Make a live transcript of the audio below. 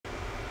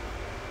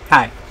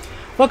Hi,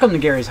 welcome to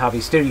Gary's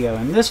Hobby Studio.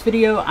 In this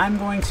video I'm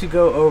going to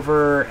go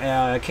over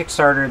a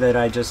Kickstarter that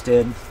I just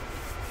did.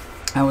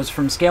 It was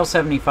from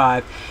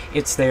Scale75.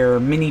 It's their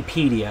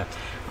Minipedia.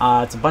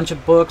 It's a bunch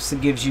of books that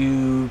gives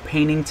you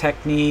painting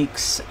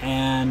techniques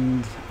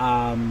and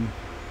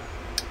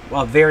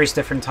well, various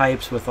different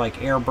types with like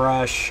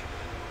airbrush,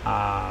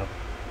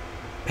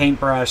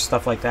 paintbrush,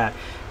 stuff like that.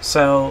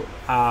 So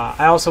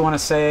I also want to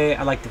say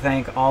I'd like to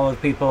thank all of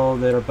the people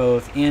that are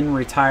both in,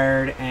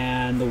 retired,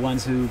 and the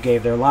ones who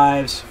gave their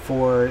lives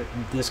for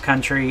this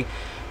country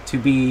to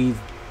be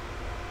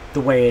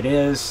the way it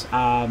is,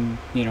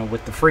 you know,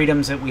 with the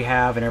freedoms that we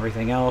have and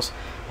everything else.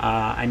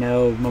 I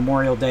know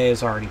Memorial Day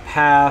is already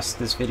passed.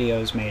 This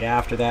video is made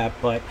after that,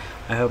 but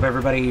I hope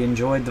everybody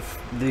enjoyed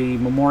the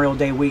Memorial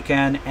Day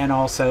weekend, and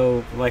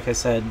also, like I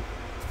said,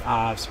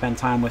 spent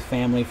time with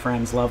family,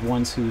 friends, loved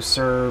ones who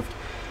served,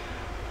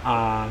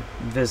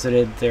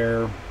 visited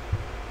their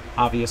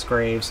obvious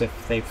graves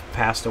if they've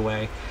passed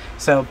away.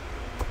 So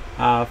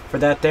for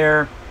that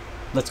there,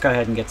 let's go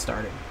ahead and get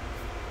started.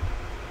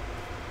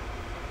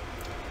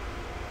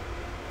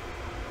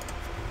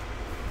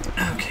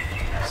 Okay,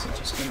 so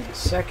just give me a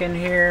second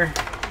here.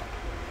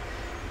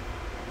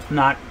 I'm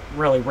not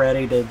really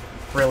ready to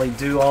really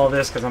do all of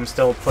this because I'm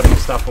still putting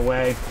stuff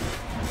away.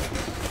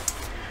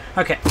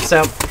 Okay,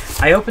 so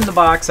I opened the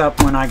box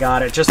up when I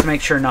got it just to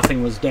make sure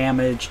nothing was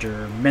damaged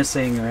or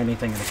missing or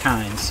anything of the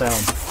kind. So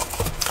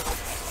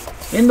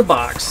in the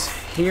box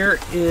here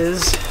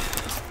is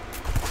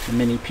the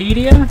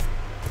Minipedia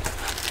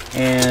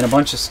and a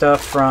bunch of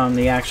stuff from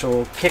the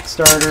actual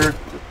Kickstarter.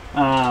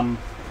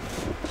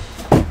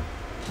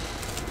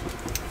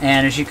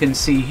 And as you can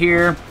see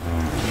here,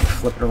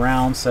 flip it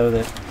around so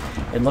that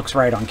it looks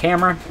right on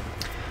camera.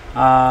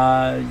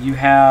 You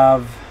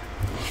have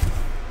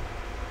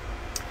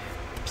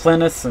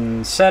plinths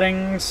and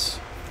settings,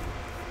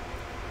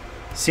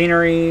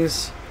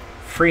 sceneries,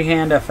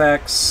 freehand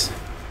effects.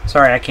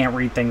 Sorry, I can't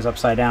read things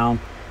upside down.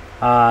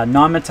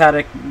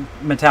 Non-metallic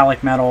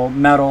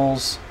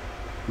metals,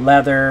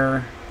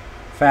 leather,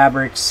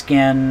 fabric,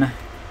 skin,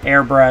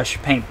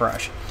 airbrush,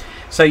 paintbrush.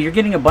 So you're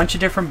getting a bunch of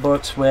different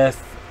books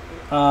with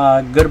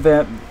good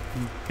bit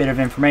of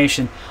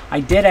information.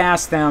 I did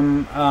ask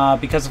them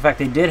because of the fact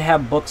they did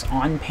have books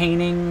on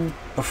painting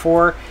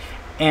before.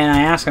 And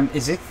I asked them,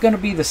 is it going to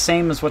be the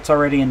same as what's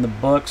already in the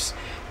books?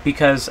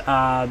 Because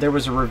there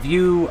was a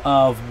review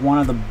of one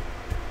of the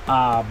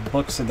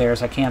books of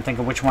theirs. I can't think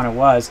of which one it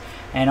was.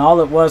 And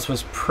all it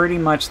was pretty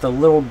much the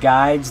little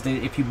guides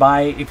that if you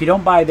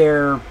don't buy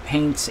their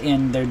paints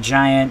in their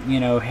giant,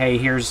 you know, hey,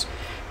 here's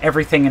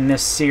everything in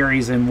this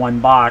series in one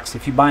box.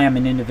 If you buy them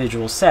in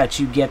individual sets,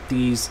 you get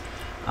these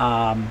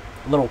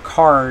little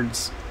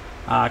cards,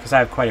 because I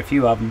have quite a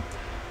few of them,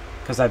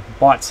 because I've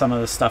bought some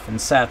of the stuff in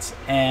sets.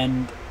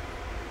 And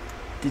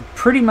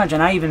pretty much,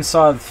 and I even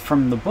saw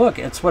from the book,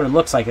 it's what it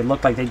looks like. It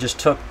looked like they just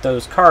took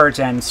those cards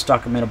and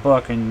stuck them in a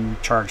book and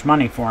charged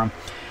money for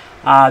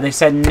them. They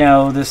said,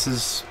 no, this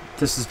is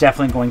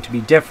definitely going to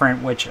be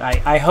different, which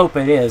I hope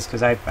it is,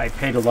 because I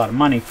paid a lot of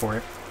money for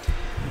it.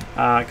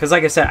 Because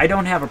like I said, I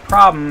don't have a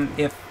problem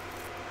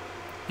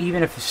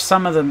even if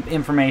some of the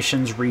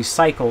information's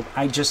recycled.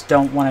 I just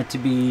don't want it to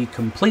be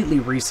completely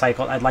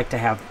recycled. I'd like to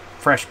have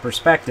fresh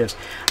perspectives.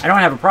 I don't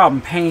have a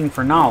problem paying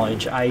for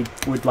knowledge. I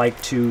would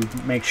like to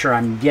make sure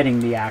I'm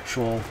getting the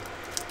actual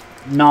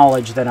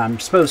knowledge that I'm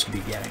supposed to be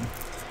getting.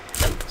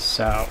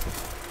 So,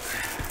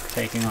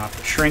 taking off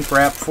the shrink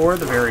wrap for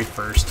the very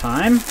first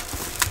time.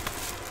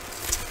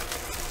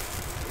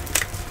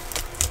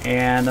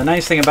 And the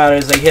nice thing about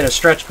it is they hit a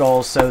stretch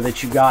goal so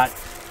that you got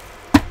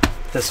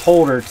this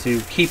holder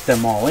to keep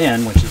them all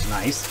in, which is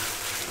nice.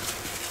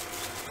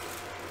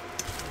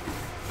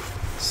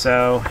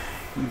 So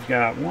you've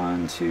got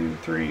 1, 2,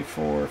 3,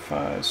 4,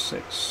 5,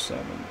 6,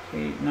 7,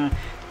 8, 9,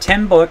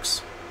 10 books,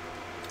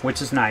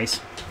 which is nice.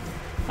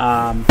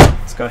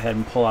 Let's go ahead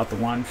and pull out the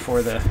one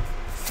for the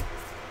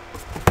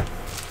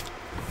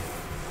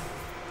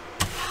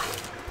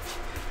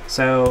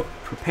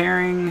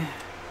preparing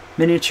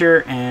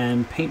miniature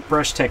and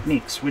paintbrush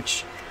techniques,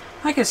 which,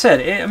 like I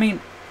said, I mean,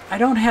 I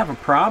don't have a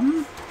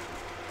problem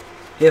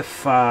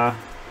if, like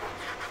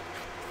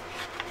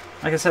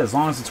I said, as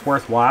long as it's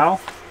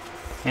worthwhile.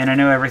 And I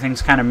know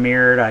everything's kind of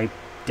mirrored. I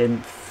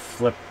didn't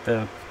flip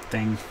the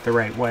thing the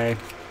right way.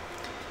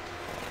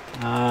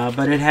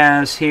 But it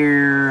has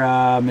here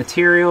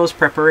materials,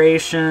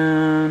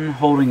 preparation,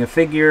 holding a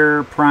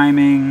figure,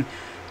 priming,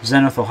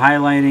 zenithal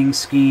highlighting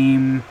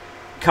scheme.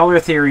 Color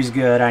theory's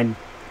good. I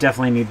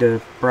definitely need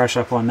to brush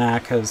up on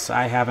that because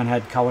I haven't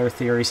had color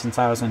theory since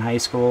I was in high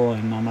school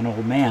and I'm an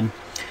old man.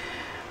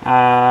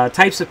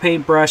 Types of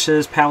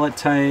paintbrushes, palette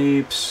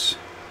types,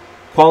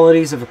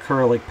 qualities of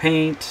acrylic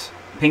paint,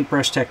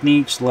 paintbrush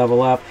techniques,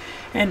 level up.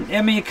 And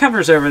I mean, it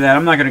covers over that.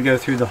 I'm not going to go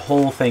through the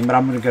whole thing, but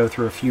I'm going to go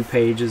through a few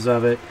pages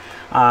of it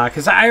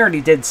because I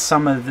already did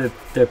some of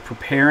the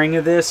preparing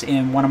of this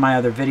in one of my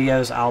other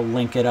videos. I'll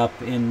link it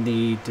up in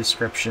the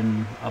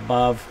description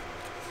above,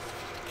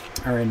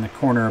 or in the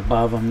corner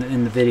above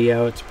in the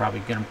video. It's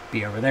probably going to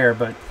be over there,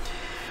 but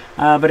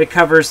But it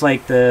covers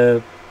like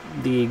the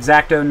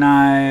X-Acto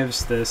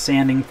knives, the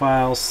sanding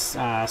files,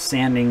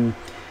 sanding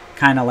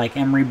kind of like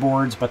emery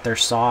boards, but they're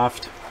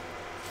soft.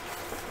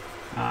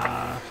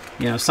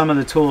 You know, some of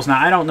the tools. Now,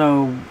 I don't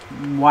know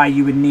why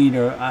you would need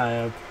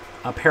a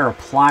pair of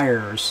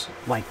pliers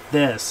like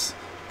this,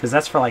 because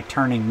that's for like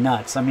turning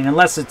nuts. I mean,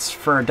 unless it's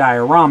for a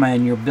diorama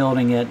and you're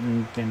building it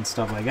and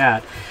stuff like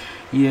that.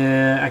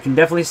 Yeah, I can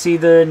definitely see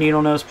the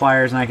needle nose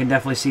pliers, and I can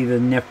definitely see the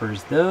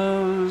nippers.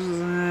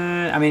 Those,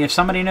 I mean, if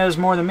somebody knows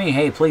more than me,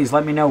 hey, please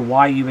let me know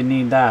why you would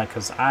need that,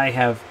 because I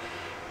have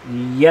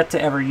yet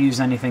to ever use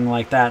anything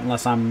like that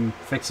unless I'm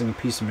fixing a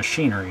piece of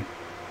machinery.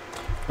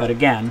 But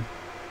again,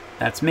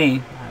 that's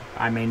me.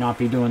 I may not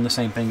be doing the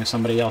same thing as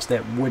somebody else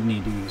that would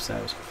need to use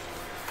those.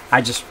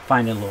 I just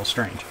find it a little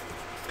strange.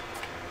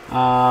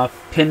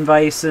 Pin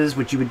vices,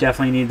 which you would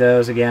definitely need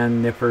those.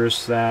 Again,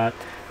 nippers, that.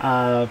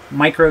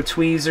 Micro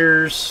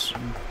tweezers,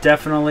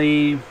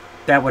 definitely.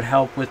 That would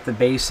help with the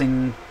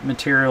basing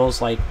materials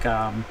like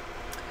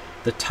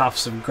the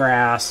tufts of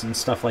grass and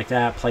stuff like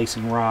that,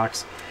 placing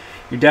rocks.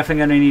 You're definitely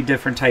going to need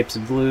different types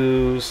of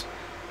glues.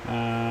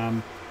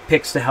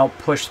 Picks to help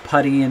push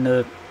putty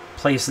into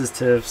places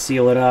to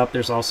seal it up.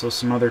 There's also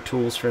some other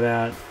tools for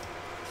that.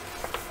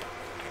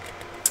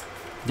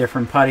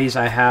 Different putties.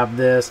 I have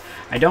this.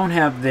 I don't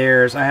have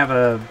theirs. I have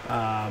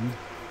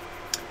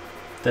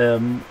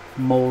the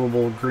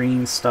moldable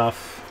green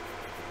stuff.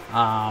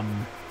 Got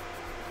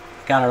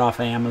it off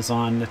of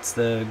Amazon. It's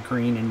the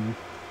green and,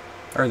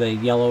 or the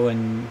yellow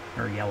and,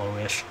 or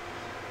yellowish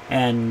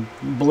and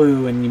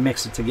blue, and you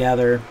mix it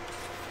together.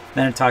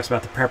 Then it talks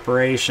about the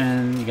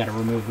preparation. You got to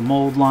remove the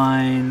mold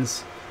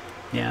lines.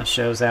 Yeah,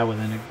 shows that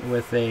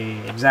with a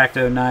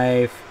X-Acto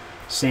knife,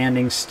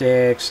 sanding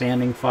stick,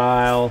 sanding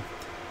file.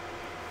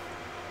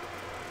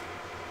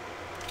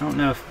 I don't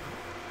know if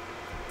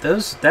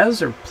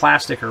those are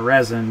plastic or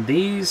resin.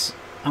 These,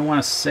 I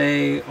want to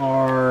say,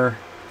 are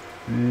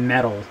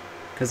metal,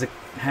 because it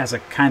has a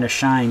kind of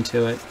shine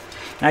to it.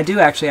 And I do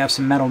actually have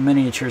some metal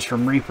miniatures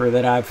from Reaper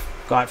that I've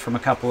got from a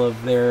couple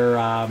of their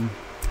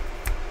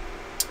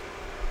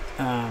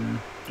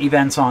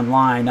events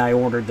online. I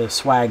ordered the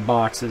swag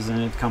boxes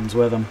and it comes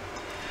with them.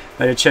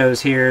 But it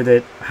shows here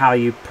that how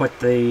you put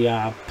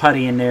the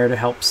putty in there to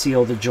help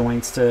seal the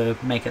joints to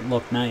make it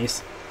look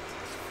nice.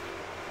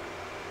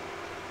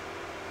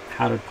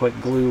 How to put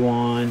glue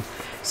on.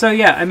 So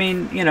yeah, I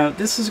mean, you know,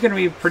 this is going to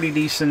be pretty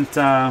decent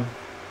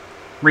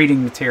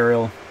reading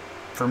material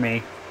for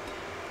me.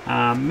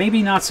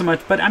 Maybe not so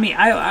much, but I mean,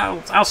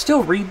 I'll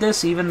still read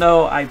this, even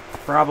though I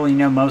probably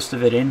know most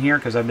of it in here,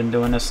 because I've been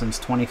doing this since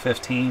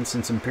 2015,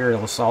 since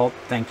Imperial Assault.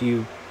 Thank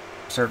you,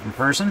 certain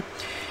person.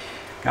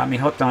 Got me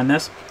hooked on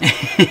this.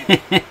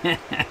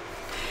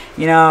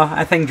 You know,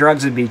 I think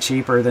drugs would be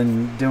cheaper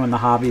than doing the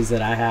hobbies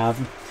that I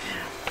have.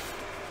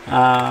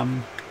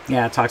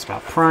 Yeah, it talks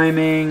about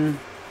priming,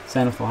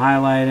 zenithal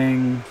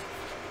highlighting.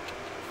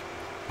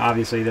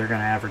 Obviously, they're going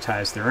to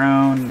advertise their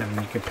own. I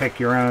mean, you can pick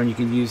your own. You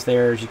can use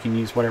theirs. You can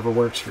use whatever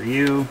works for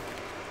you.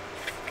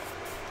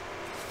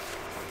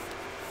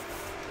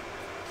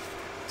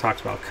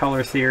 Talks about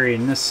color theory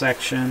in this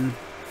section.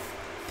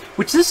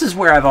 Which, this is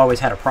where I've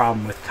always had a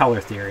problem with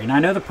color theory. And I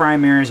know the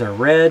primaries are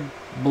red,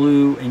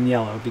 blue, and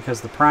yellow,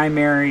 because the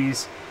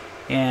primaries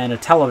in a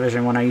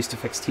television, when I used to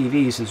fix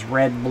TVs, is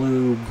red,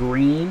 blue,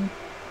 green,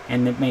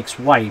 and it makes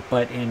white.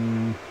 But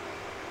in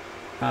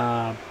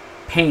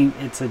paint,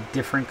 it's a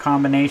different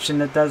combination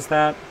that does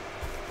that.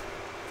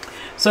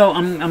 So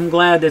I'm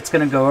glad it's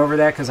going to go over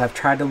that, because I've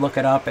tried to look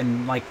it up,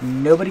 and like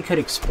nobody could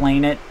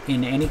explain it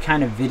in any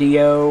kind of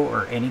video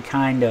or any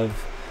kind of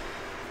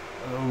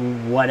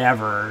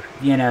whatever,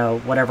 you know,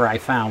 whatever I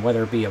found,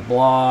 whether it be a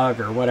blog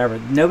or whatever.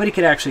 Nobody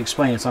could actually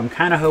explain it, so I'm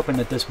kind of hoping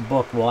that this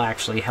book will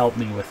actually help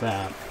me with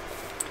that.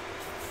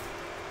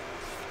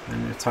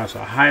 And it talks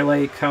about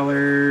highlight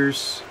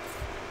colors,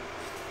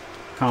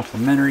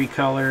 complementary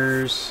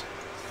colors,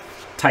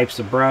 types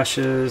of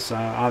brushes.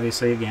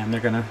 Obviously, again,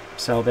 they're going to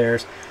sell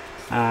theirs.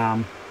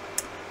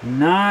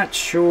 Not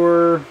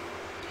sure,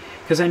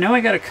 because I know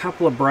I got a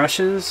couple of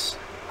brushes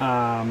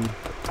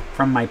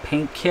from my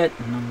paint kit,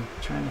 and I'm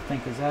trying to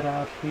think, is that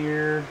out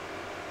here?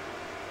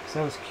 Because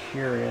I was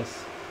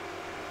curious.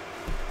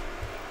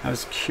 I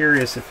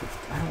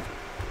don't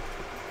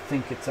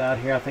think it's out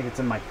here. I think it's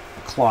in my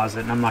closet,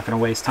 and I'm not going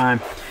to waste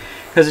time,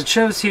 because it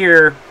shows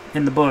here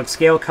in the book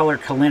Scale Color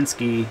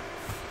Kolinsky,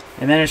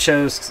 and then it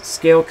shows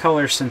Scale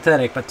Color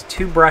Synthetic. But the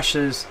two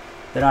brushes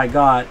that I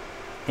got,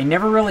 they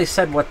never really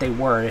said what they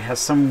were. It has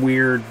some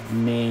weird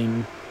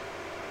name.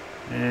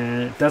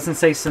 And it doesn't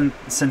say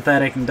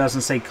synthetic and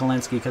doesn't say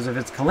Kolinsky, because if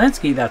it's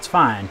Kolinsky, that's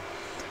fine.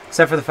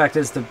 Except for the fact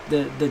is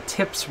the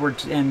tips were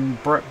and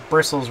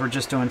bristles were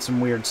just doing some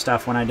weird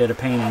stuff when I did a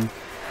painting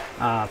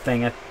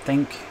thing. I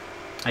think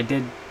I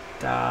did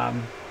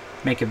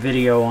make a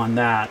video on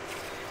that.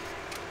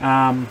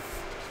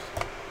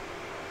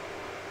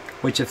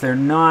 Which if they're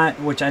not,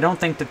 which I don't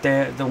think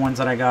that the ones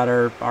that I got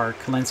are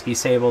Kolinsky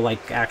sable,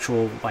 like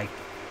actual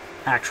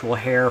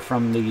hair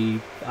from the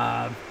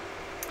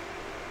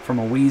from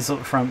a weasel,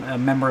 from a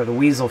member of the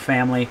weasel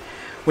family,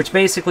 which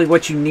basically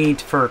what you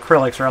need for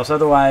acrylics, or else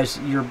otherwise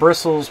your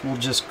bristles will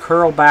just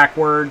curl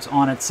backwards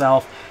on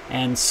itself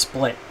and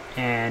split.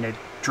 And it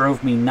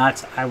drove me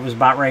nuts. I was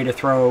about ready to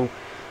throw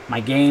my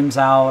games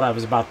out. I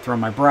was about to throw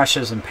my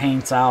brushes and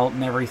paints out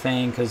and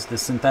everything because the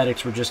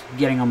synthetics were just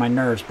getting on my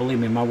nerves. Believe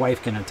me, my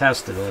wife can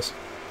attest to this.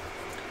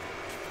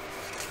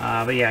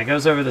 But yeah, it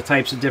goes over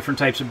the different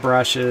types of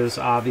brushes,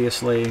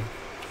 obviously,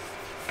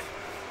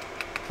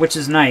 which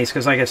is nice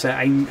because, like I said,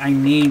 I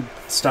need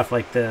stuff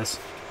like this.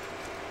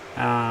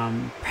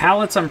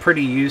 Palettes I'm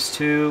pretty used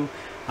to.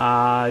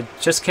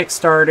 Just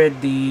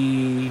kickstarted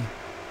the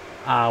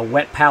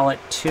Wet Palette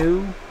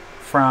 2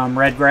 from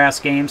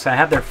Redgrass Games. So I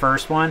have their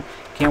first one.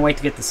 Can't wait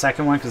to get the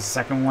second one because the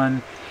second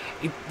one's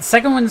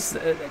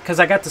because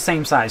I got the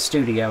same size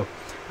studio,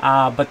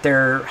 but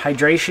their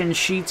hydration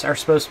sheets are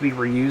supposed to be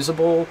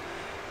reusable.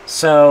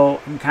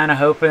 So I'm kind of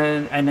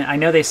hoping, and I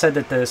know they said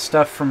that the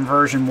stuff from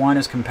version 1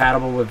 is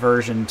compatible with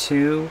version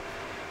 2,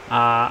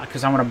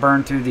 because I want to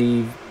burn through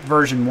the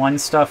version 1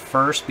 stuff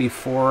first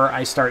before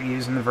I start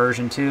using the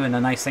version 2. And the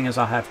nice thing is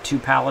I'll have 2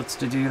 palettes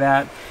to do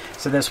that.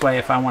 So this way,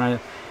 if I want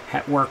to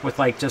work with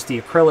like just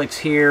the acrylics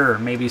here, or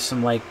maybe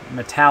some like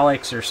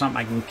metallics or something,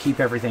 I can keep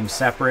everything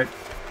separate.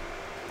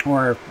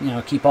 Or, you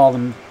know, keep all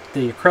the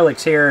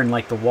acrylics here and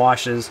like the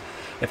washes.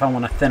 If I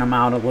want to thin them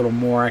out a little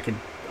more, I could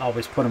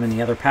always put them in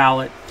the other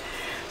palette.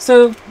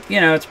 So,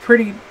 you know, it's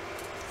pretty,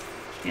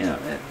 you know,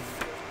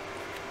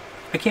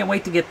 I can't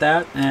wait to get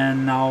that,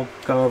 and I'll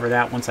go over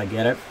that once I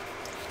get it.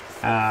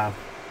 But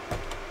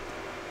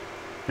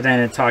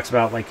then it talks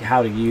about like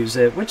how to use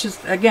it, which is,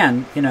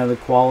 again, you know, the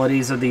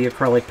qualities of the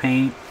acrylic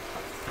paint.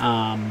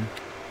 I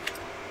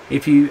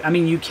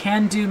mean, you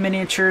can do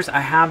miniatures. I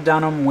have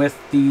done them with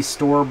the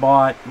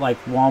store-bought, like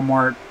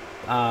Walmart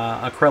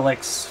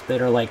acrylics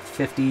that are like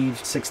 50,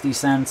 60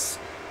 cents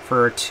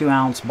for a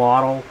 2-ounce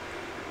bottle.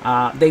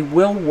 They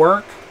will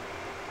work.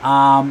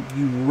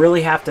 You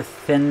really have to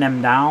thin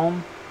them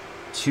down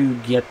to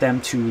get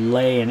them to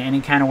lay in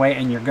any kind of way,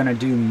 and you're going to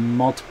do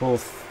multiple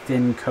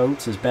thin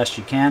coats as best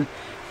you can.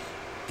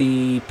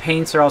 The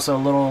paints are also a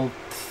little,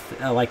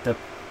 like the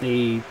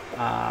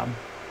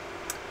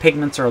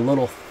pigments are a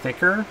little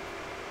thicker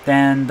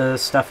than the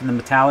stuff in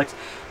the metallics.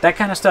 That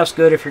kind of stuff's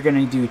good if you're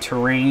going to do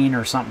terrain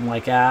or something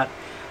like that.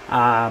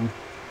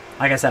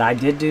 Like I said, I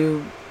did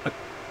do a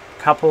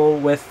couple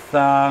with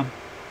the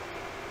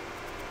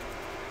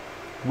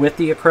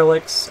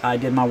acrylics. I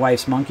did my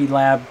wife's Monkey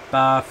Lab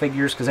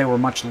figures because they were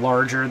much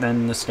larger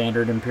than the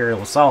standard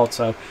Imperial Assault.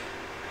 So,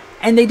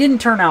 and they didn't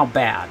turn out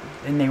bad,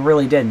 and they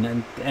really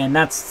didn't, and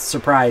that's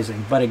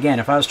surprising. But again,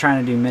 if I was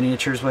trying to do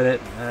miniatures with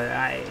it,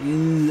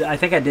 I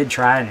think I did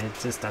try, and it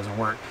just doesn't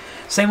work.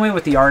 Same way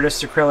with the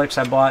artist acrylics.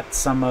 I bought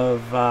some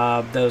of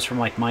those from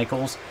like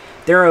Michael's.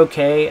 They're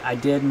okay. I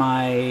did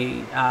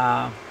my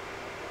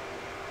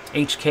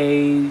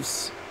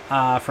HKs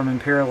from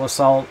Imperial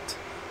Assault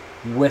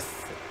with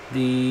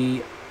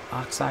the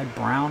oxide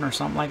brown or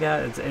something like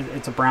that.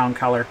 It's a brown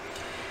color.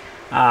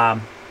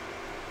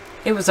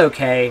 It was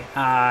okay.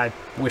 I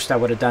wished I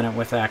would have done it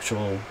with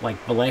actual like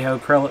Vallejo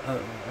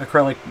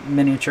acrylic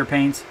miniature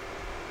paints.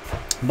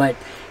 But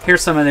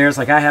here's some of theirs.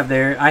 Like I have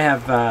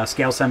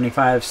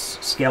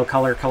Scale75's Scale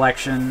Color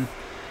collection.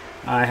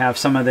 I have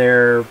some of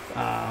their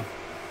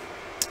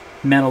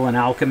Metal and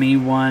Alchemy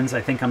ones.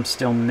 I think I'm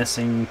still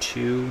missing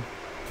 2.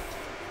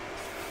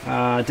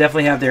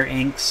 Definitely have their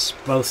inks,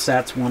 both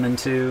sets 1 and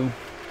 2.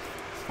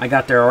 I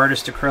got their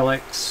artist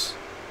acrylics,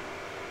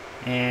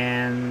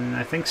 and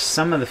I think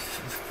some of the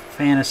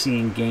fantasy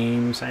and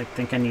games. I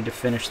think I need to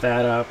finish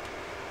that up.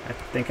 I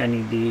think I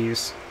need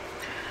these.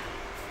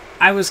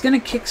 I was going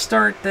to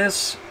kickstart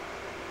this,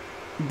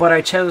 but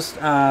I chose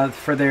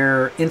for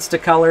their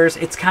Instacolors.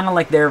 It's kind of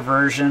like their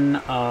version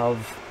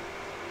of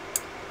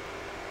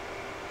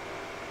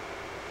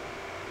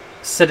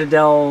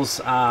Citadel's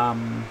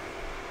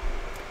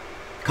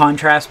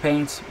contrast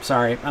paints.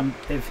 Sorry,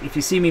 if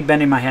you see me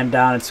bending my head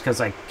down, it's because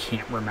I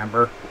can't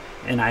remember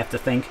and I have to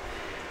think.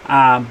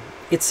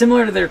 It's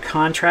similar to their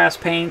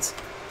contrast paints.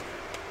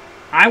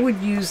 I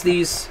would use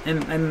these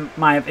in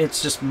my,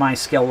 it's just my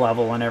skill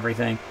level and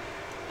everything.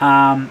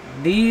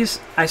 These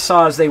I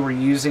saw as they were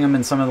using them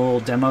in some of the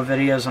little demo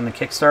videos on the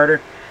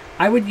Kickstarter.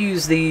 I would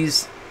use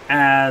these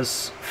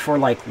as for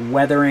like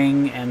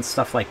weathering and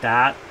stuff like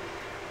that.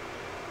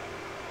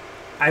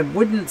 I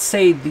wouldn't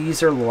say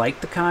these are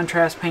like the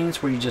contrast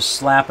paints where you just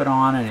slap it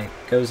on and it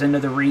goes into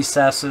the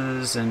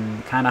recesses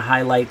and kind of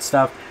highlight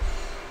stuff.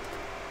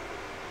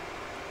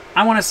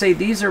 I want to say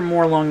these are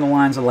more along the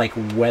lines of like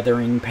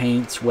weathering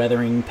paints,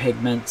 weathering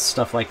pigments,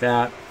 stuff like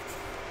that.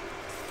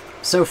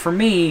 So for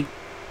me,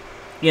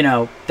 you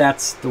know,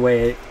 that's the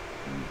way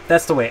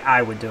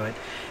I would do it.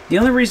 The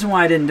only reason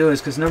why I didn't do it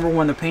is because, number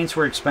one, the paints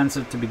were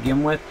expensive to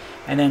begin with,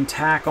 and then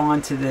tack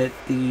on to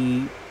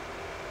the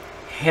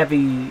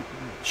heavy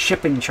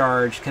shipping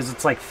charge, because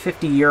it's like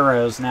 50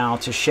 euros now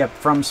to ship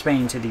from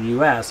Spain to the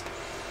US.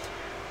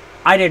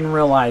 I didn't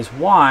realize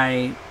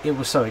why it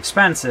was so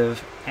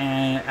expensive,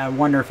 and I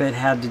wonder if it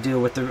had to do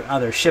with the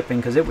other shipping,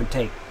 because it would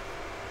take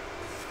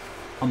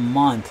a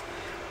month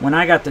When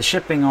I got the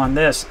shipping on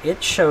this,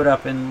 it showed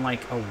up in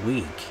like a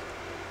week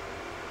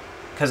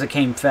because it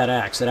came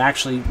FedEx. It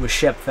actually was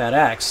shipped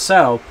FedEx.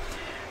 So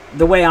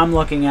the way I'm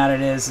looking at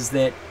it is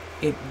that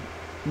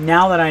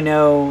now that I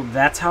know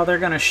that's how they're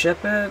going to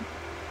ship it,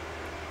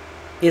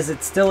 is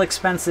it still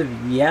expensive?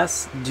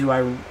 Yes. Do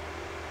I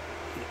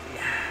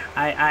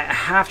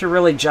have to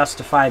really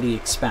justify the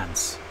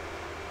expense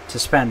to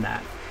spend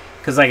that?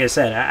 Because like I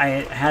said,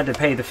 I had to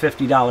pay the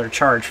 $50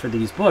 charge for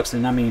these books.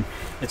 And I mean,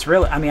 it's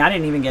really, I mean, I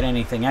didn't even get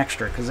anything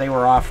extra because they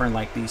were offering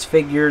like these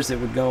figures that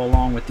would go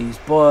along with these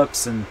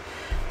books and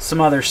some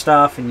other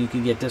stuff, and you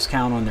could get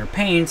discount on their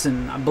paints.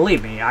 And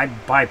believe me, I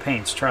buy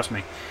paints, trust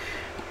me.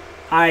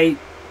 I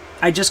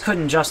just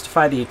couldn't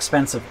justify the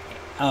expense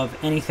of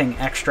anything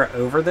extra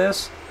over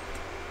this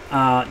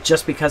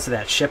just because of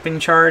that shipping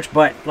charge.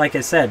 But like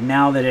I said,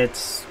 now that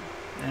it's,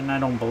 and I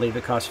don't believe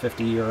it costs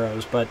 50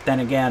 euros, but then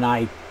again,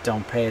 I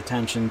don't pay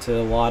attention to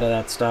a lot of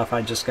that stuff.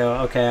 I just go,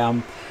 okay,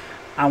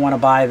 I want to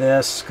buy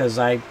this because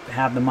I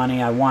have the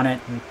money, I want it,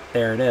 and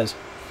there it is.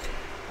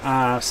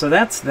 So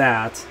that's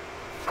that.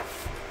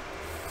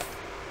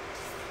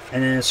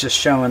 And then it's just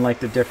showing like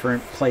the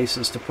different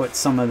places to put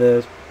some of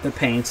the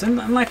paints.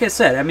 And like I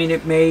said, I mean,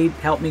 it may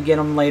help me get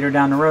them later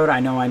down the road. I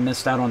know I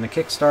missed out on the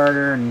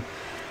Kickstarter, and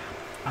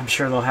I'm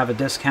sure they'll have a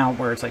discount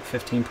where it's like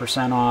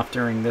 15% off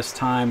during this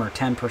time or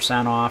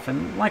 10% off.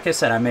 And like I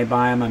said, I may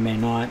buy them, I may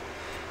not.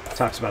 It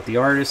talks about the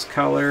artist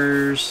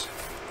colors,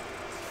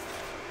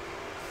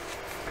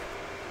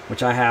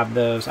 which I have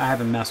those. I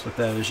haven't messed with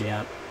those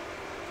yet.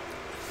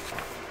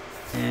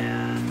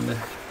 And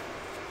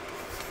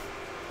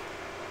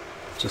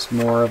just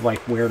more of like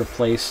where to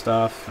place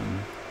stuff and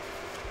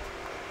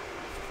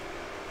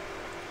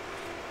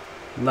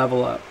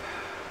level up.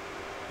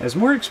 As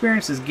more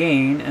experience is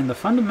gained and the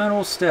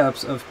fundamental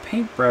steps of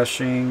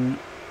paintbrushing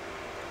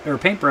or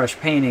paintbrush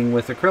painting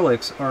with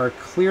acrylics are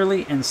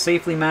clearly and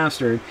safely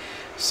mastered,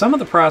 some of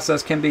the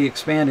process can be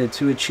expanded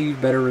to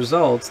achieve better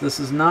results.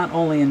 This is not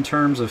only in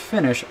terms of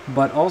finish,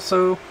 but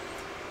also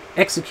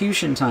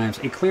execution times.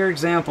 A clear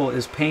example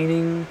is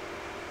painting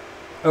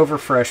over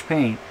fresh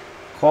paint.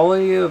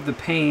 Quality of the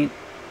paint,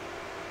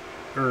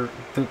 or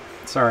the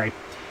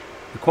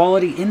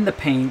quality in the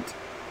paint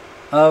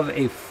of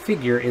a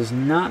figure is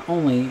not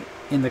only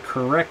in the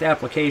correct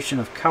application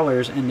of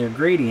colors and their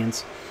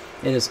gradients,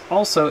 it is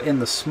also in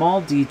the small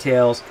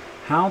details,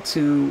 how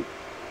to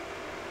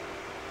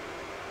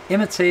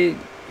imitate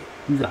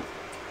the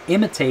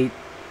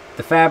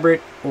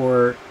fabric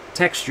or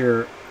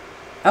texture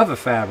of a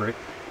fabric,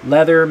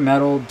 leather,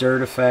 metal,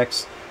 dirt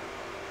effects,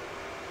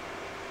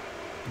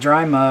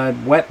 dry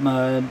mud, wet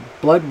mud,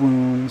 blood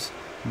wounds,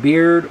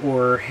 beard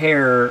or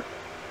hair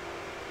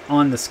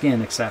on the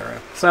skin,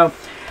 etc. So,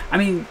 I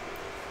mean,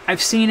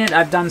 I've seen it.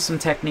 I've done some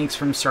techniques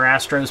from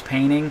Sarastro's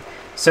painting.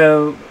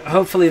 So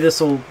hopefully this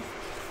will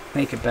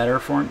make it better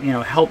for me, you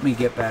know, help me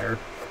get better.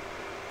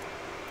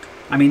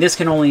 I mean, this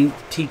can only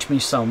teach me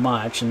so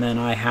much, and then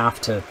I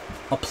have to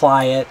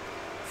apply it,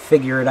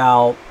 figure it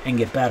out, and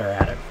get better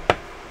at it.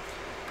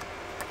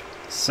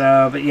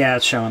 So, but yeah,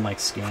 it's showing like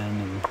skin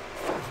and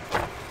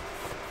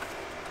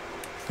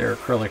their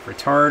acrylic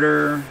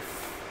retarder,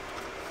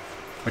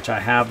 which I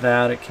have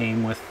that. It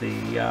came with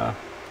the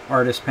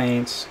artist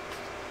paints.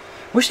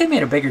 Wish they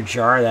made a bigger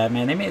jar of that,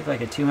 man. They made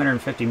like a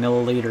 250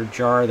 milliliter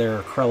jar of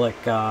their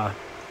acrylic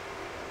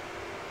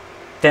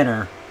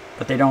thinner,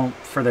 but they don't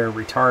for their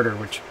retarder,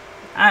 which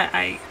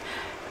I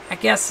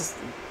guess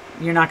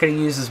you're not going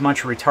to use as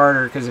much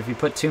retarder, because if you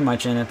put too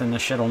much in it, then the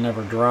shit will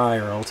never dry,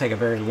 or it'll take a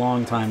very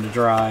long time to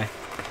dry.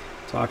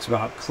 Talks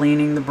about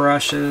cleaning the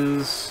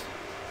brushes.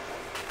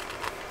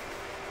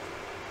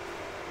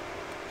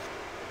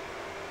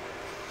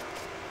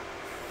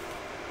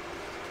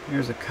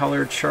 Here's a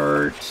color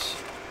chart.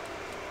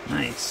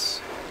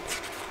 Nice.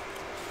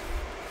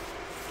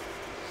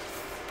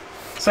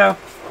 So,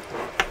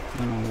 I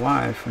don't know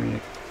why for me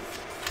to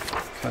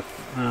cut.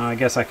 I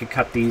guess I could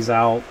cut these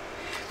out.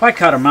 If I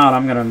cut them out,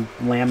 I'm going to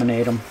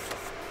laminate them.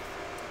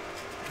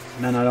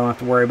 And then I don't have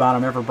to worry about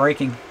them ever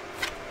breaking.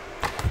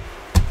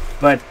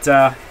 But,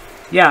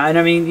 yeah, and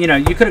I mean, you know,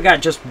 you could have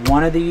got just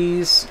one of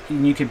these,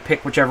 and you could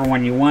pick whichever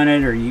one you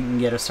wanted, or you can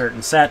get a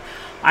certain set.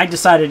 I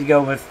decided to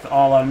go with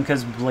all of them,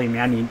 because, believe me,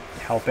 I need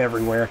help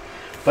everywhere.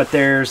 But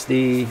there's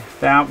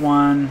that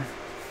one.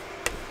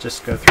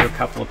 Just go through a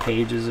couple of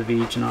pages of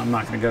each, and I'm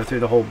not going to go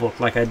through the whole book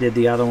like I did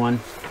the other one.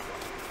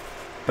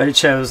 But it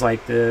shows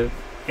like the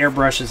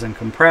airbrushes and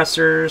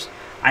compressors.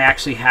 I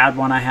actually had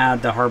one. I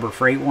had the Harbor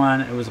Freight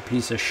one. It was a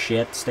piece of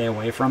shit. Stay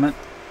away from it.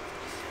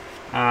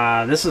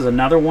 This is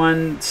another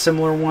one,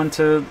 similar one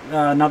to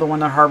another one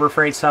that Harbor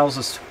Freight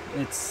sells.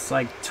 It's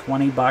like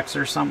 20 bucks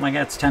or something like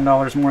that. It's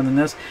 $10 more than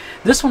this.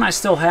 This one I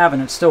still have,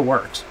 and it still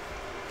works.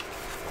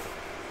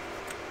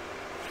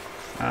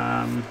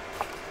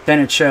 Then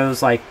it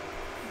shows like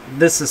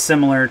this is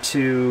similar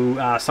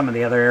to some of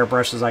the other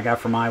airbrushes I got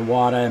from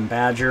Iwata and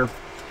Badger.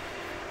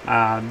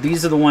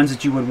 These are the ones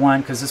that you would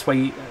want, because this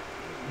way,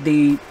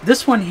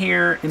 this one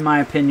here, in my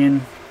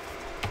opinion,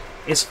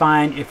 is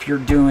fine if you're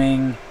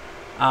doing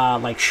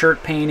like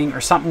shirt painting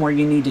or something where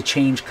you need to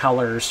change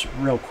colors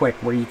real quick,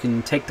 where you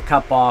can take the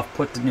cup off,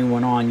 put the new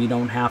one on. You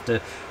don't have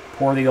to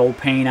pour the old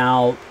paint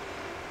out,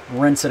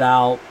 rinse it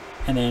out,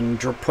 and then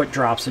put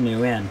drops of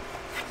new in.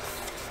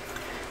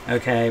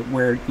 Okay,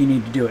 where you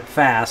need to do it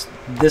fast,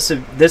 this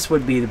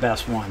would be the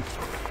best one.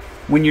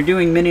 When you're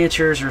doing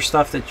miniatures or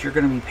stuff that you're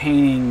going to be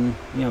painting,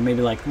 you know,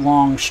 maybe like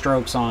long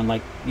strokes on,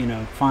 like, you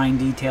know, fine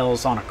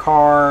details on a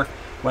car,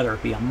 whether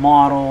it be a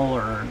model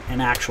or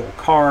an actual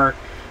car,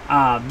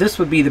 this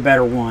would be the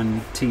better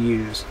one to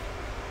use.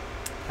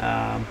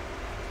 I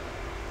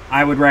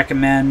would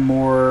recommend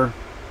more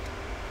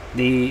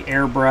the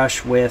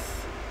airbrush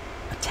with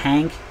a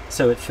tank,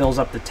 so it fills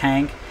up the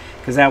tank,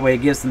 because that way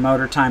it gives the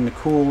motor time to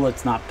cool.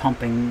 It's not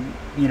pumping,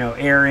 you know,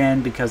 air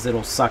in, because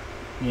it'll suck,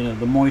 you know,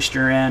 the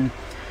moisture in.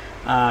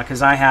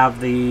 Because I have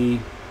the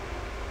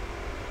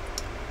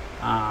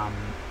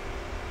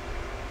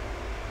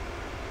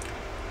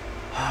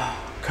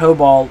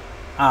Cobalt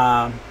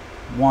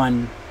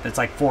one that's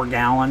like 4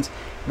 gallons.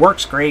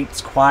 Works great.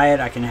 It's quiet.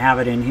 I can have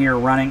it in here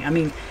running. I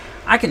mean,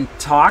 I can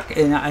talk,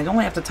 and I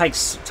only have to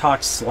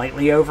talk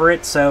slightly over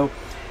it, so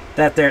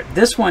that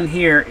this one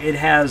here, it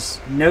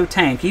has no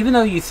tank. Even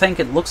though you think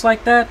it looks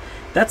like that,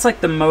 that's like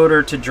the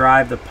motor to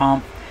drive the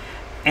pump,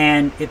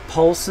 and it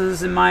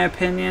pulses, in my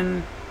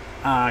opinion,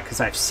 because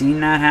I've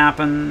seen that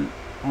happen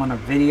on a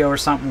video or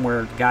something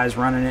where the guy's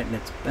running it,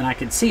 and I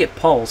can see it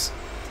pulse,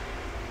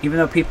 even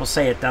though people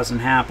say it doesn't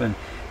happen.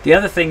 The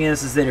other thing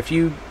is that if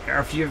you're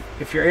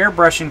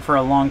airbrushing for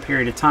a long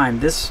period of time,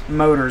 this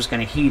motor is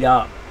going to heat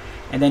up,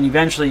 and then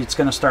eventually it's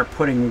going to start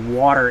putting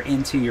water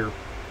into your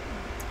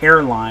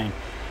airline.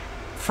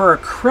 For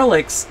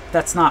acrylics,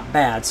 that's not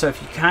bad. So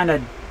if you kind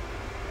of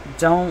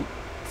don't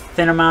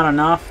thin them out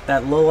enough,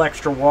 that little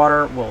extra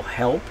water will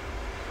help.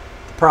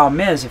 The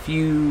problem is, if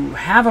you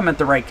have them at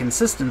the right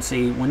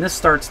consistency, when this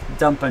starts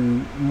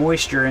dumping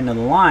moisture into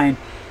the line,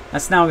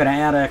 that's now going to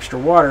add extra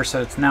water,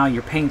 so it's now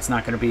your paint's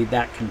not going to be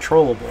that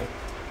controllable.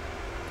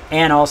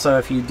 And also,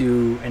 if you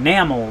do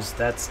enamels,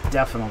 that's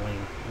definitely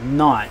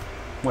not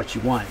what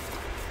you want.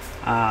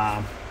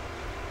 But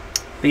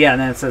yeah,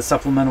 and then it says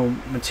supplemental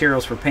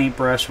materials for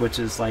paintbrush, which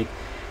is like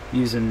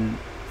using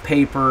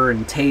paper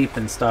and tape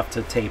and stuff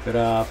to tape it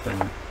up,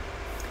 and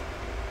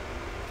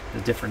the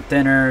different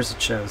thinners.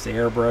 It shows the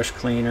airbrush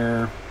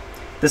cleaner.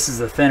 This is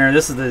the thinner.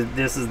 This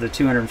is the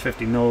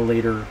 250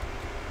 milliliter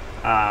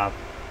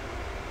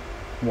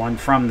one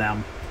from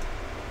them.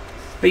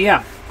 But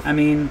yeah, I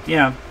mean, you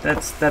know,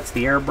 that's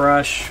the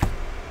airbrush.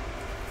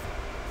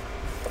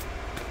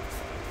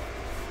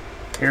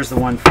 Here's the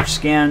one for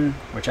skin,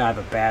 which I have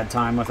a bad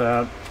time with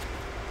that.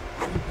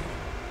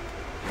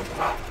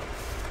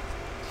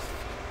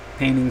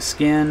 Painting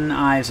skin,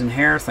 eyes, and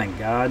hair, thank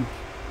God.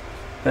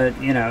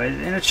 But, you know,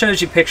 and it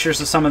shows you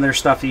pictures of some of their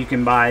stuff that you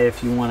can buy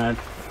if you want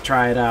to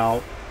try it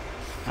out.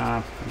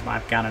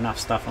 I've got enough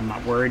stuff, I'm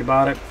not worried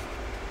about it.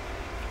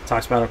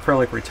 Talks about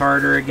acrylic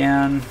retarder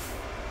again.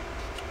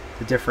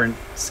 The different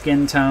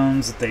skin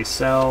tones that they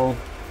sell.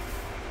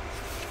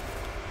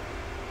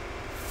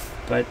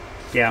 But,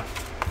 yeah.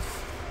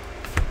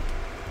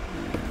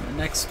 And the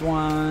next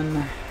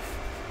one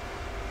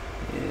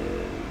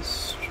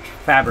is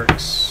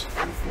fabrics.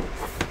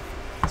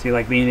 See,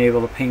 like being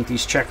able to paint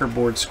these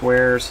checkerboard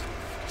squares.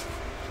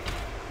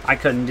 I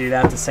couldn't do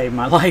that to save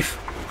my life.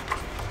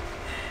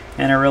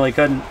 And I really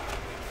couldn't.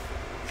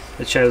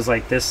 It shows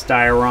like this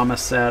diorama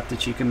set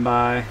that you can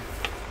buy.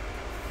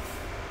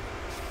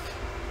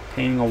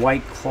 Painting a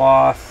white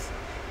cloth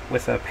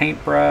with a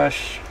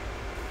paintbrush.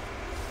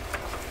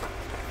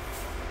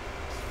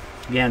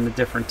 Again, the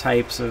different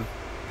types of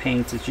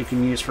paints that you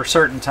can use for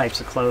certain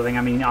types of clothing.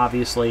 I mean,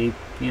 obviously,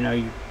 you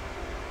know,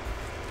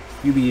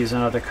 you'll be using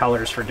other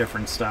colors for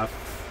different stuff.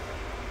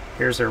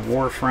 Here's their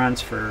war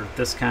fronts for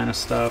this kind of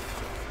stuff.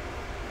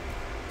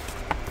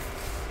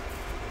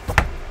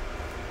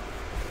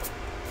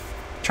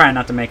 Try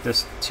not to make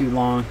this too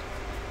long.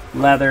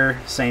 Leather,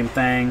 same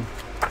thing.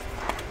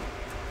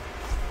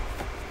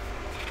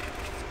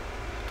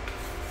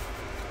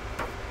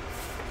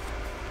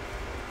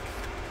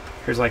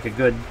 Here's like a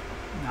good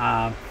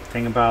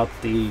thing about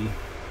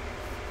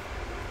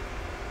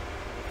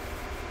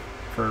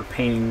for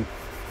painting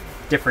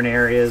different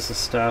areas of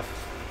stuff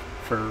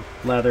for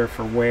leather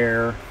for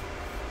wear.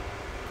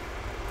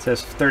 It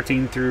says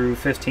 13 through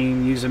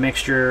 15 use a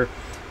mixture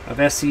of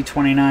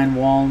SC29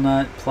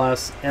 walnut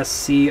plus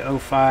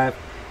SC05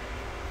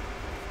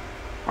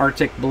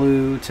 Arctic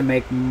blue to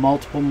make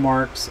multiple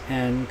marks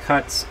and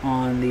cuts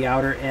on the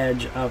outer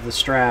edge of the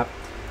strap,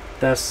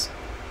 thus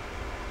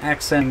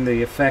accenting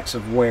the effects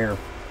of wear.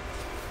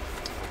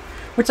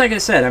 Which, like I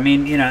said, I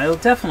mean, you know, it'll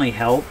definitely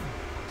help.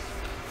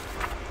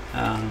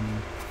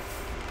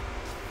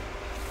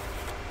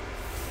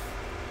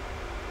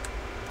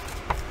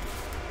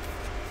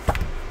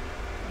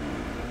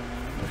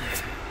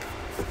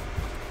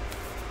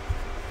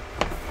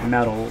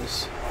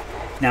 Metals.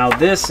 Now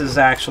this is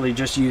actually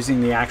just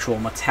using the actual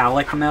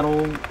metallic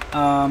metal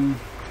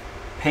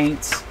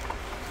paints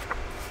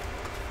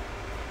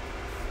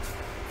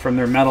from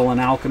their Metal and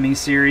Alchemy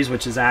series,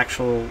 which is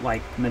actual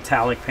like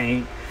metallic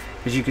paint,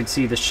 because you could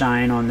see the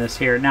shine on this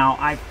here. Now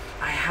I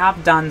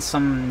have done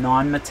some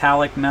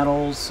non-metallic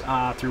metals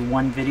through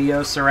one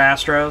video, Sir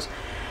Astros,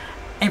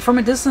 and from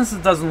a distance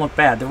it doesn't look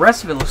bad. The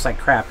rest of it looks like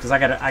crap because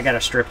I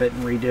gotta strip it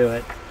and redo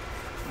it.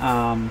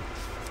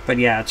 But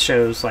yeah, it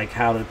shows like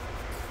how to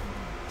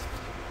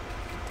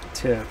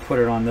put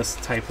it on this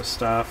type of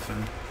stuff,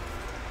 and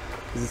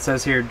because it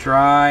says here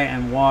dry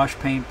and wash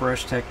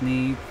paintbrush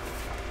technique.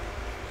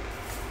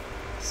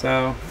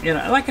 So, you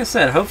know, like I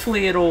said,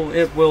 hopefully it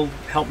will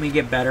help me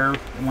get better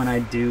when I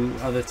do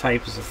other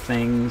types of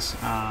things.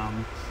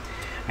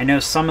 I know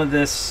some of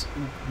this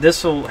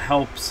will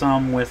help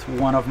some with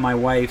one of my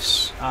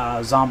wife's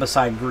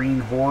Zombicide Green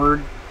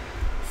Horde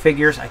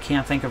figures. I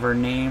can't think of her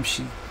name.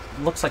 She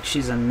looks like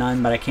she's a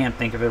nun, but I can't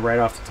think of it right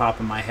off the top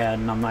of my head,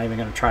 and I'm not even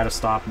going to try to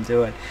stop and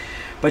do it.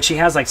 But she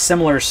has like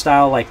similar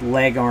style, like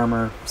leg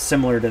armor,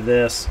 similar to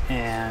this,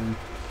 and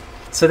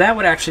so that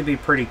would actually be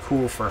pretty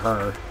cool for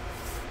her.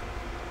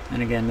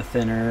 And again, the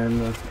thinner and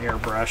the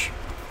airbrush.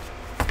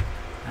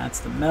 That's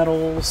the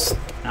metals.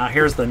 Now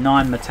here's the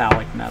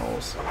non-metallic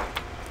metals.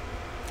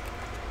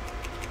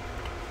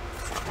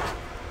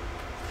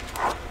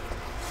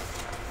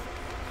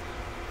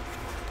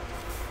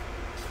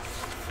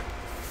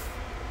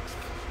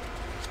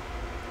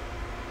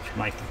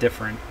 Like the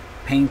different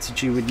paints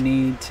that you would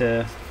need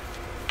to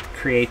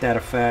create that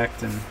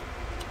effect, and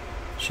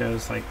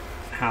shows like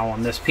how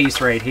on this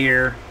piece right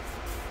here,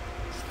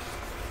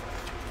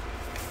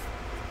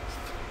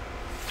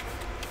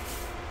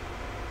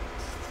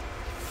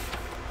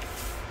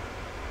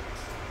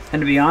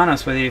 and to be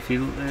honest with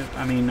you,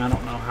 I mean, I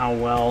don't know how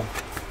well.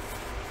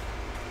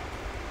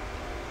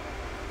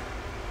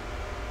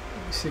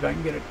 Let me see if I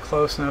can get it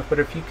close enough, but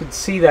if you could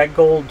see that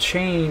gold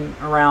chain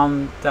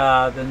around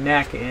the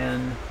neck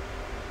in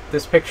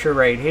this picture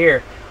right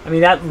here, I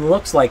mean, that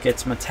looks like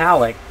it's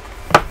metallic.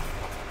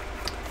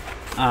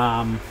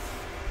 And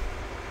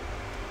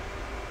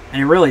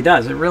it really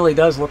does. It really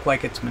does look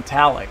like it's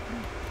metallic.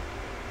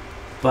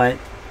 But,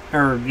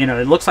 or, you know,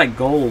 it looks like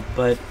gold,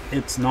 but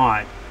it's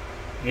not.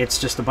 It's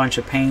just a bunch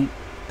of paint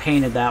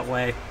painted that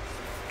way.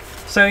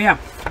 So yeah,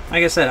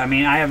 like I said, I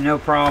mean, I have no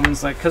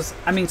problems, like, because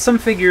I mean, some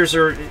figures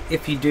are,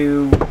 if you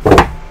do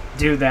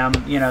them,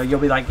 you know, you'll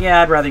be like,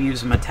 yeah, I'd rather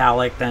use a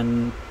metallic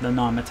than the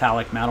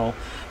non-metallic metal.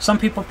 Some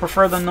people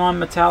prefer the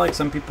non-metallic,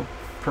 some people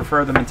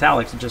prefer the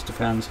metallics. It just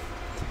depends.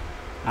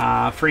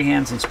 Free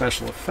hands and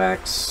special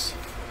effects,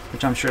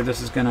 which I'm sure this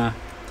is gonna,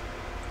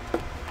 you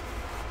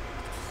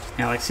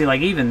know, like, see,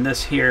 like, even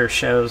this here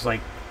shows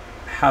like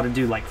how to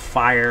do like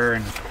fire,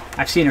 and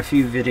I've seen a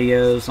few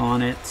videos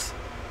on it.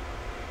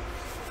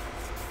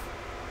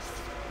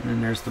 And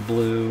then there's the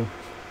blue.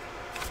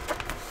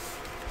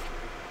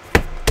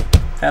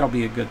 That'll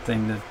be a good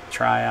thing to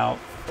try out.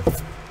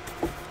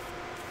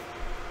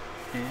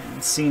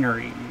 And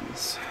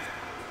sceneries.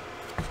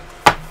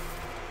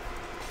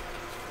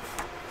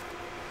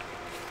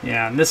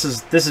 Yeah, and this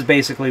is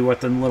basically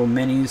what the little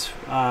minis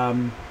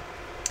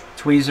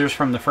tweezers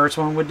from the first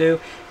one would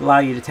do. Allow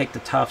you to take the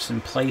tufts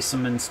and place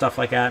them and stuff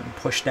like that, and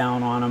push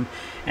down on them.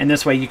 And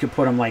this way you could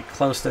put them like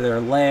close to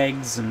their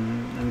legs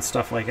and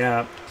stuff like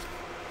that.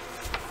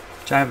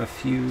 Which I have a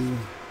few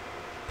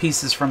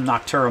pieces from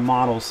Noctura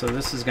models, so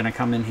this is going to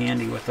come in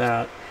handy with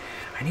that.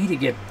 I need to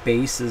get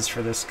bases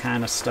for this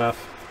kind of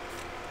stuff.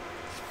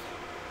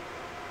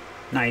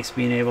 Nice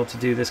being able to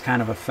do this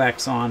kind of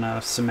effects on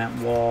a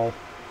cement wall.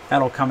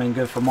 That'll come in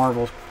good for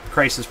Marvel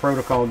Crisis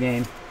Protocol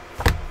game.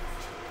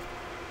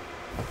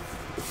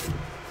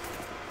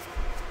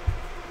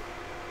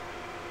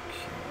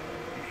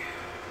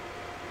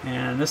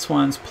 And this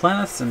one's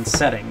plinths and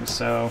settings,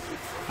 so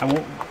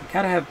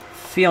gotta have a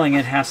feeling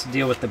it has to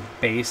deal with the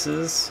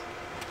bases.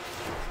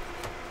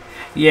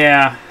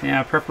 Yeah,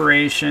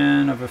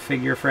 preparation of a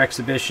figure for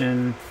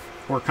exhibition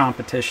or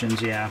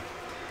competitions, yeah.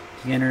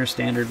 Beginner,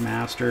 standard,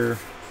 master,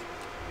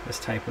 this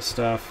type of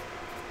stuff.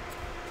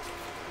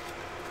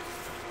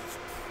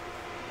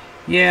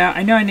 Yeah,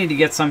 I know I need to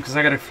get some because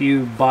I got a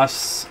few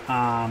busts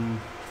that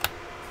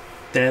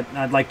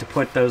I'd like to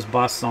put those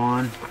busts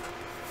on.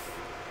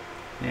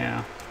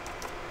 Yeah.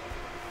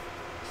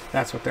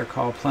 That's what they're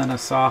called,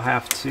 plinths, so I'll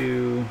have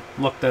to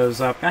look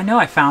those up. I know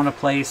I found a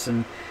place,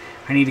 and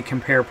I need to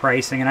compare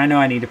pricing, and I know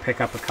I need to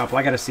pick up a couple.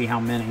 I got to see how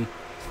many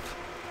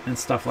and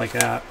stuff like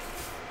that.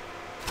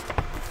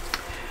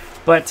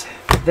 But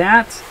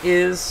that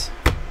is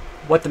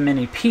what the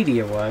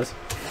Minipedia was.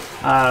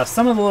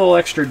 Some of the little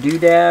extra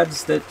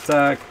doodads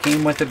that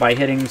came with it by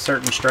hitting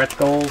certain stretch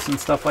goals and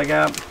stuff like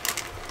that.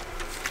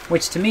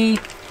 Which to me,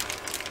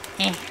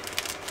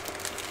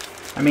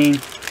 I mean,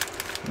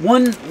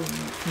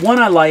 one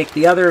I like,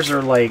 the others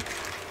are like,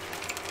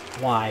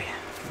 why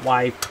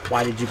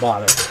did you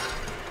bother?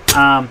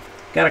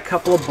 Got a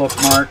couple of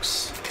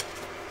bookmarks.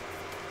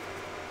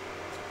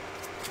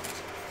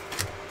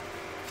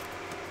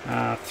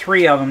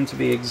 3 of them to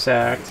be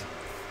exact.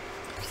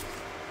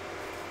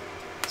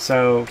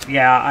 So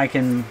yeah, I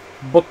can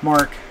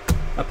bookmark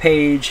a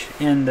page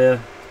in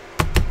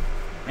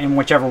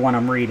whichever one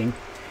I'm reading.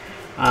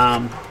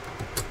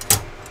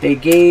 They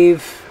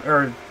gave,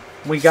 or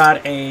we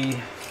got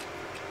a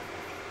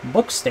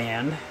book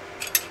stand,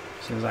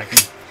 as soon as I can,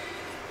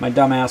 my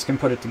dumb ass can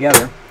put it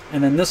together.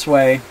 And then this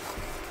way,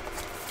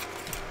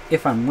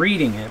 if I'm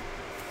reading it,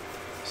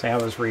 say I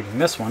was reading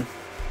this one,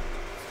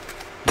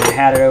 and I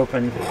had it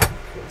open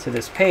to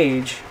this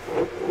page,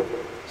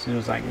 as soon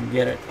as I can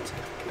get it to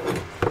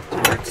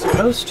where it's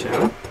supposed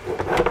to.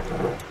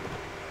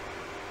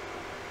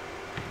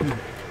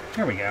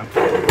 There we go.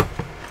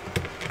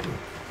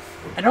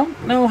 I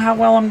don't know how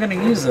well I'm going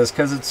to use this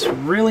because it's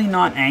really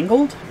not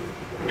angled.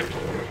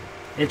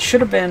 It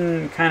should have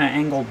been kind of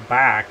angled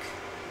back,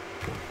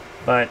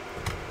 but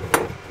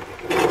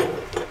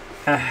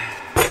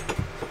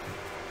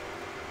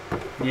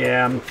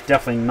yeah, I'm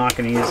definitely not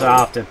going to use it. I'll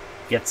have to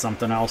get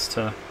something else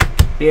to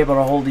be able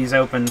to hold these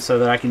open so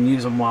that I can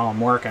use them while I'm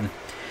working.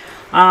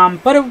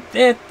 But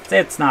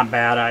it's not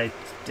bad.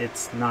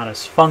 It's not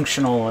as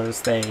functional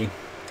as they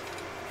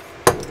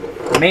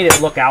made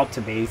it look out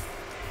to be.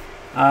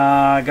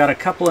 I got a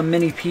couple of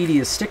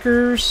Minipedia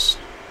stickers,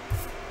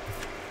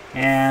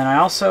 and I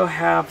also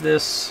have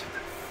this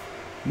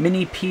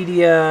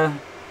Minipedia.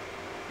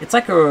 It's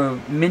like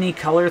a mini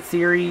color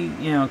theory,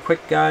 you know,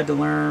 quick guide to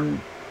learn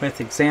with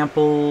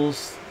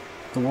examples,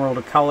 the world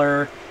of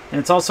color, and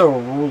it's also a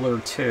ruler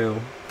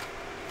too.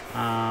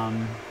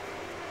 And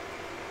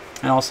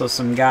also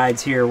some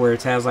guides here where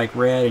it has like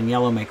red and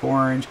yellow make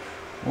orange,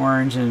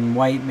 orange and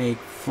white make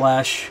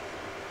flesh,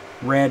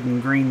 red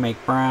and green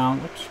make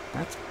brown, which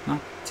that's not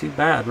too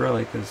bad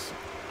really, because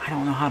I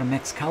don't know how to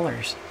mix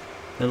colors.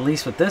 But at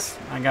least with this,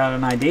 I got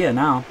an idea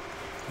now.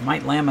 I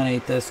might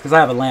laminate this, because I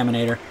have a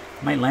laminator.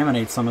 I might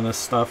laminate some of this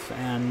stuff,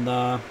 and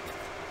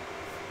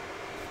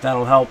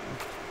that'll help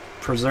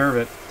preserve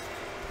it.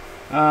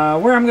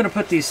 Where I'm going to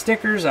put these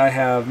stickers, I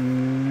have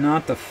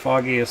not the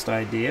foggiest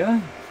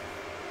idea.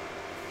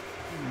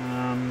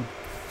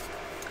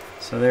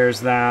 So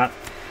there's that.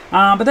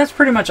 But that's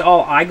pretty much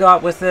all I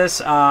got with this.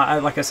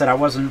 Like I said, I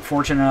wasn't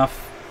fortunate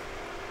enough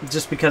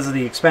just because of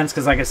the expense,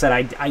 because like I said,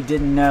 I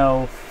didn't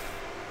know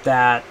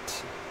that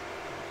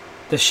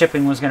the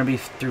shipping was going to be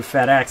through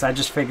FedEx. I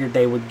just figured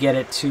they would get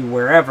it to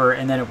wherever,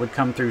 and then it would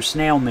come through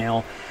snail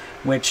mail,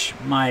 which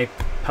my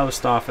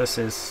post office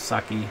is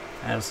sucky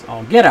as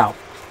all get out.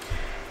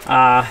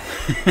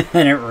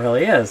 And it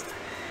really is.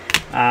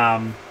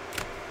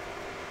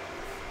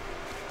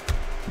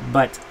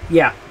 But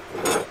yeah,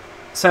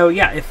 so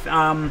yeah, if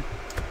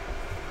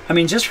I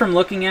mean, just from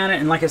looking at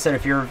it, and like I said,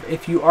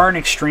 if you are an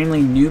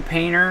extremely new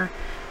painter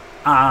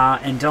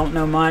and don't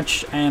know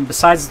much, and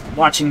besides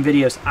watching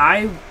videos,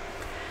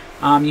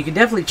 you can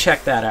definitely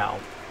check that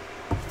out,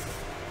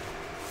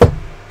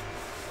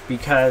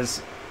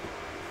 because,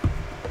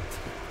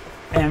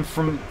 and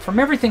from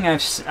everything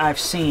I've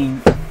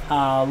seen,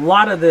 a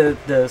lot of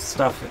the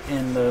stuff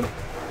in the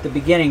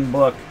beginning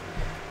book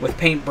with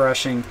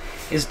paintbrushing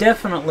is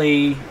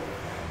definitely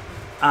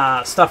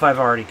stuff I've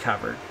already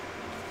covered.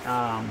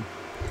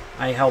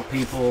 I help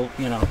people,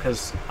 you know,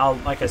 because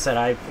like I said,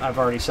 I've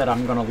already said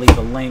I'm going to leave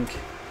a link,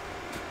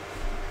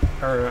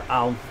 or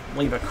I'll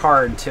leave a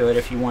card to it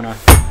if you want to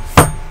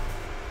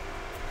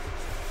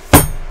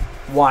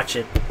watch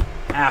it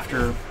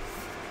after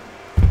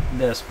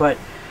this. But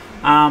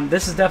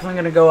this is definitely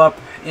going to go up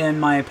in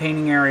my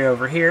painting area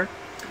over here.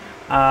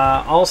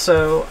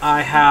 Also,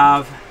 I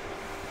have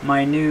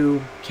my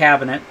new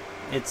cabinet.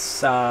 It's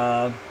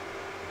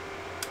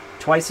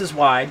twice as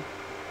wide.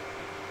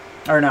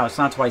 Or no, it's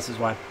not twice as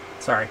wide.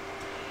 Sorry.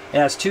 It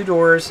has two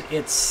doors.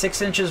 It's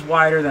 6 inches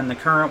wider than the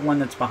current one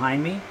that's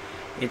behind me.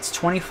 It's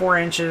 24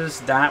 inches,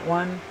 that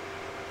one.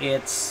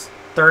 It's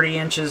 30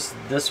 inches,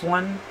 this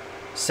one.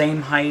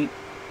 Same height,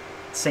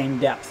 same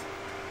depth.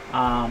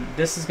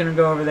 This is going to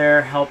go over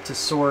there, help to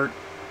sort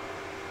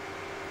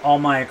all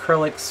my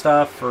acrylic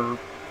stuff for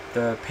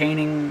the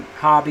painting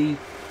hobby.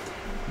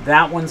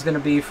 That one's going to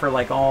be for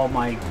like all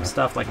my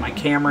stuff, like my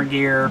camera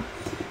gear,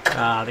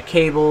 the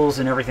cables,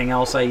 and everything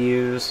else I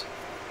use.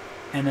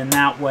 And then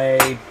that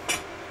way,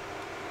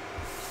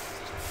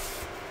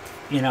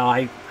 you know,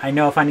 I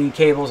know if I need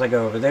cables, I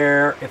go over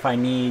there. If I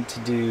need to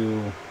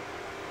do,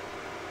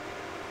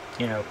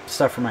 you know,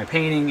 stuff for my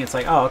painting, it's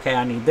like, oh, okay,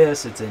 I need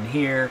this, it's in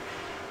here.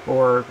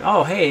 Or,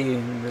 oh, hey,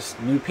 this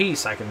new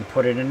piece, I can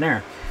put it in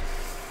there.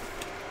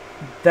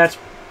 That's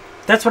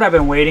what I've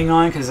been waiting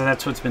on, because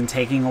that's what's been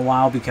taking a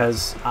while,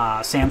 because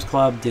Sam's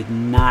Club did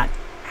not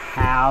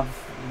have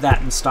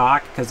that in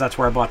stock, because that's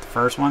where I bought the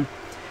first one.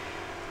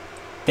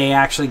 They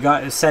actually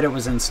said it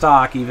was in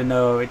stock, even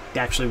though it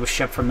actually was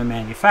shipped from the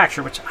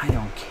manufacturer, which I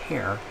don't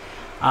care.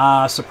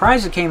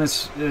 Surprised it came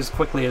as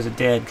quickly as it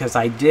did, because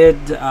it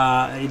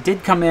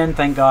did come in,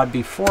 thank God,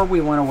 before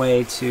we went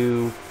away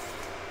to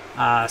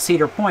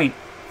Cedar Point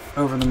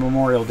over the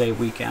Memorial Day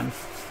weekend.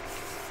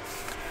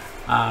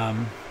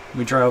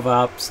 We drove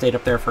up, stayed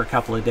up there for a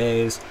couple of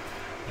days,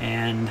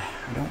 and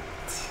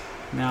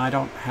I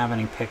don't have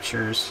any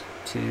pictures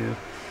to.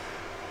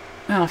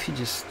 Well, if you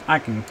just, I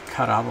can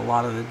cut out a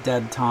lot of the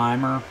dead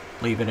time or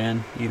leave it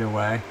in, either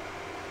way.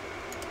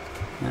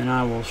 And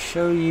I will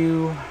show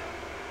you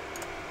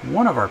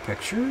one of our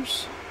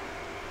pictures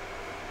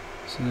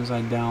as soon as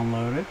I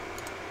download it.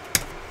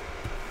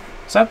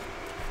 So,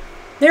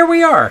 there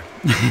we are.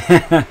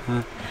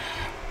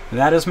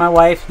 That is my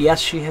wife.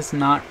 Yes, she has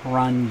not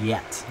run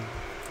yet.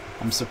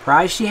 I'm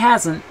surprised she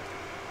hasn't,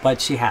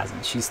 but she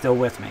hasn't. She's still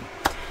with me.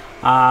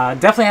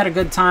 Definitely had a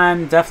good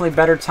time. Definitely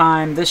better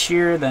time this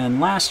year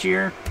than last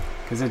year,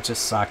 because it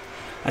just sucked.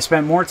 I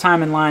spent more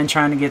time in line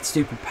trying to get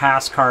stupid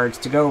pass cards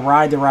to go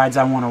ride the rides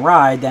I want to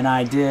ride than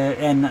I did,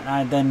 and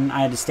then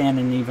I had to stand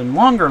in even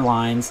longer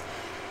lines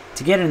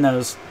to get in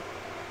those.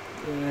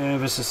 It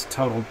was just a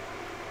total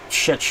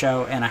shit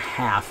show and a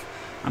half.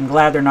 I'm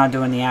glad they're not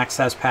doing the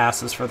access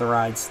passes for the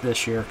rides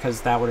this year,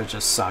 because that would have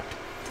just sucked.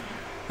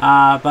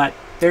 But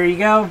there you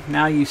go.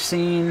 Now you've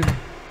seen.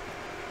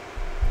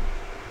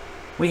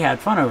 We had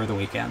fun over the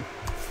weekend.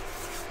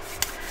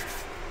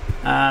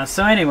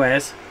 So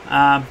anyways,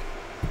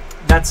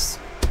 that's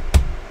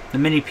the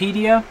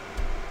Minipedia.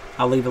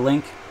 I'll leave a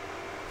link.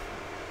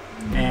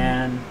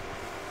 And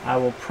I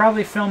will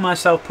probably film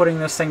myself putting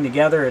this thing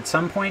together at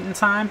some point in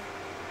time.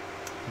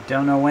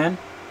 Don't know when.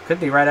 Could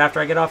be right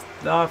after I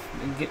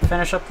get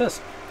finish up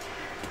this.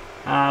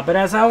 But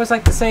as I always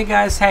like to say,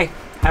 guys, hey,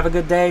 have a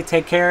good day,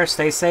 take care,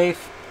 stay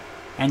safe,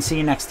 and see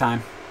you next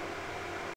time.